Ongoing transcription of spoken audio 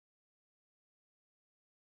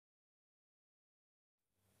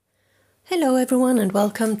Hello everyone and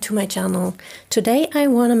welcome to my channel. Today I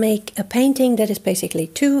want to make a painting that is basically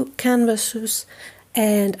two canvases,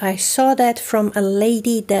 and I saw that from a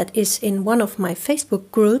lady that is in one of my Facebook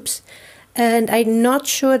groups, and I'm not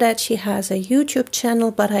sure that she has a YouTube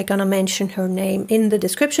channel, but I'm gonna mention her name in the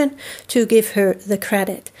description to give her the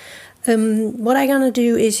credit. What I'm gonna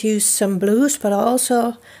do is use some blues, but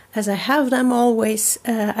also, as I have them always,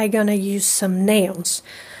 I'm gonna use some neons.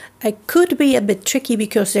 I could be a bit tricky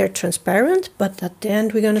because they're transparent, but at the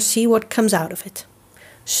end we're going to see what comes out of it.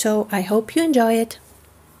 So I hope you enjoy it.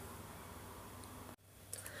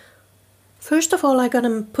 First of all, I'm going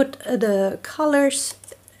to put the colors,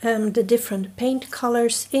 the different paint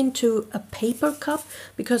colors into a paper cup,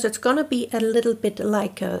 because it's going to be a little bit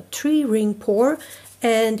like a 3-ring pour,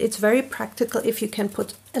 and it's very practical if you can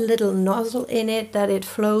put a little nozzle in it, that it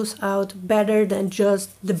flows out better than just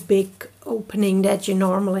the big opening that you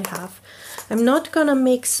normally have. I'm not gonna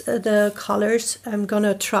mix the colors. I'm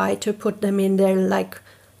gonna try to put them in there like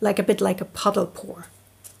a bit like a puddle pour.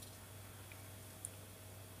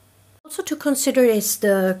 Also to consider is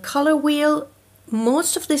the color wheel.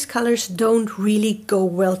 Most of these colors don't really go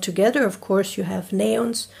well together. Of course you have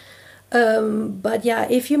neons, but yeah,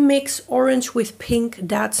 if you mix orange with pink,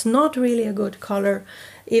 that's not really a good color.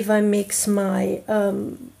 If I mix my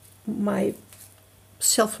my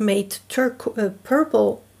self-made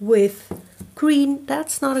purple with green,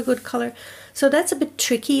 that's not a good color. So that's a bit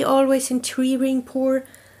tricky always in 3-ring pour.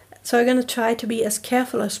 So I'm gonna try to be as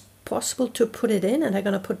careful as possible to put it in, and I'm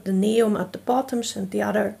gonna put the neon at the bottoms and the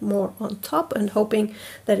other more on top, and hoping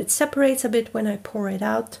that it separates a bit when I pour it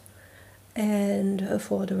out. And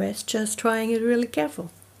for the rest, just trying it really careful.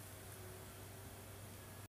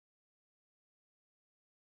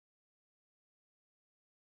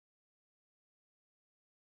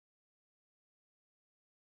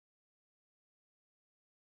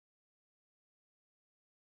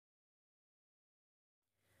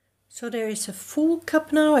 So there is a full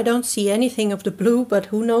cup now. I don't see anything of the blue, but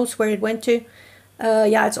who knows where it went to.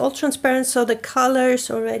 Yeah, it's all transparent, so the colors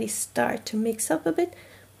already start to mix up a bit.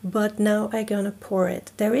 But now I'm gonna pour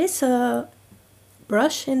it. There is a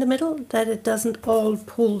brush in the middle that it doesn't all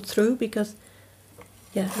pull through, because,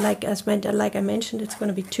 yeah, like I mentioned, it's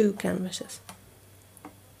gonna be 2 canvases.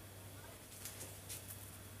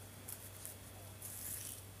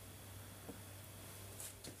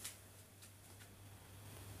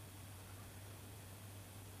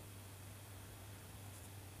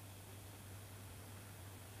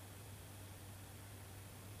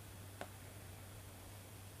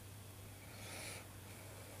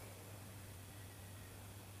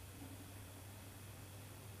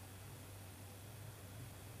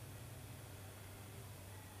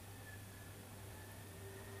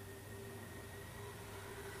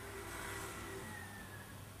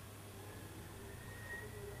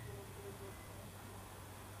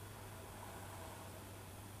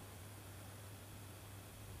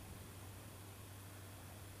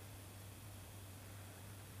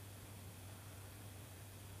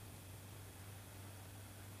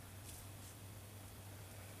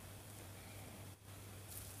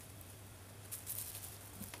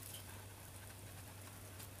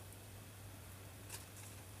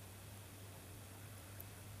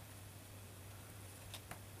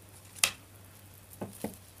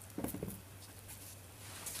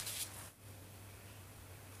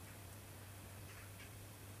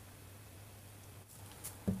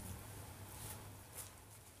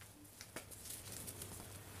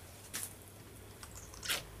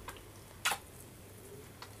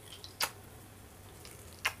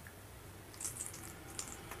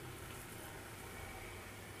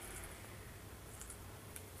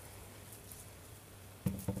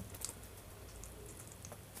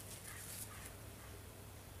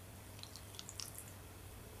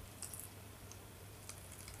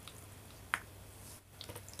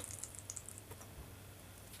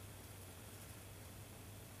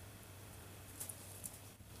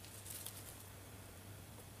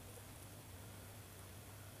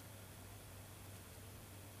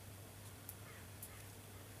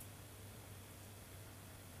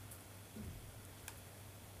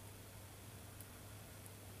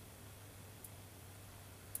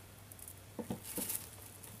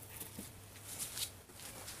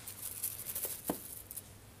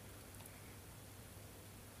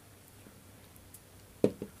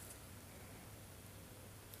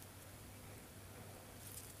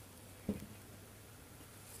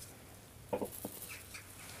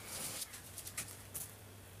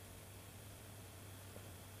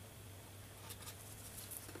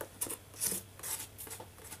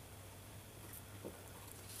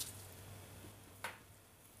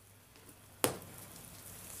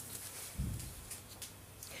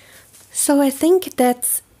 So I think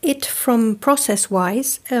that's it from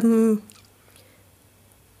process-wise. Yeah,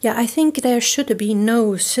 I think there should be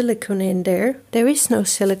no silicone in there. There is no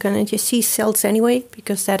silicone, and you see cells anyway,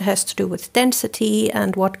 because that has to do with density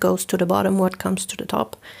and what goes to the bottom, what comes to the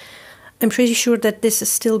top. I'm pretty sure that this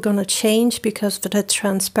is still gonna change because of the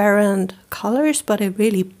transparent colors, but it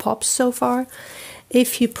really pops so far.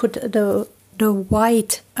 If you put the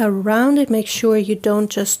white around it, make sure you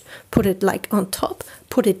don't just put it like on top,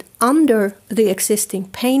 put it under the existing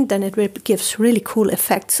paint, then it gives really cool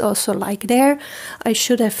effects also like there. I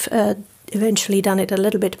should have eventually done it a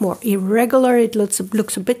little bit more irregular. It looks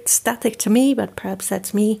a bit static to me, but perhaps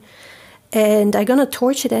that's me. And I'm gonna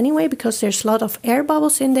torch it anyway because there's a lot of air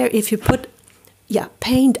bubbles in there. If you put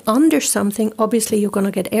paint under something, obviously you're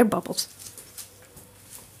gonna get air bubbles.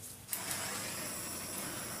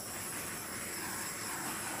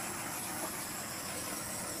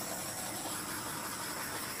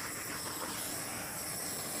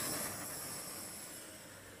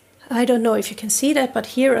 I don't know if you can see that,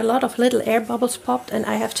 but here a lot of little air bubbles popped, and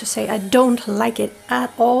I have to say I don't like it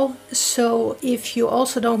at all. So if you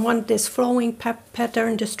also don't want this flowing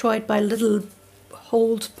pattern destroyed by little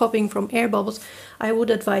holes popping from air bubbles, I would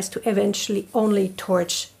advise to eventually only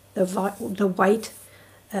torch the white.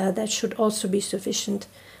 That should also be sufficient.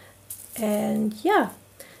 And yeah,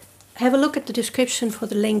 have a look at the description for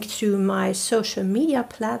the link to my social media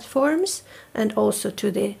platforms and also to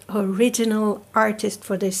the original artist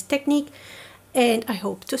for this technique. And I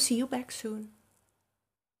hope to see you back soon.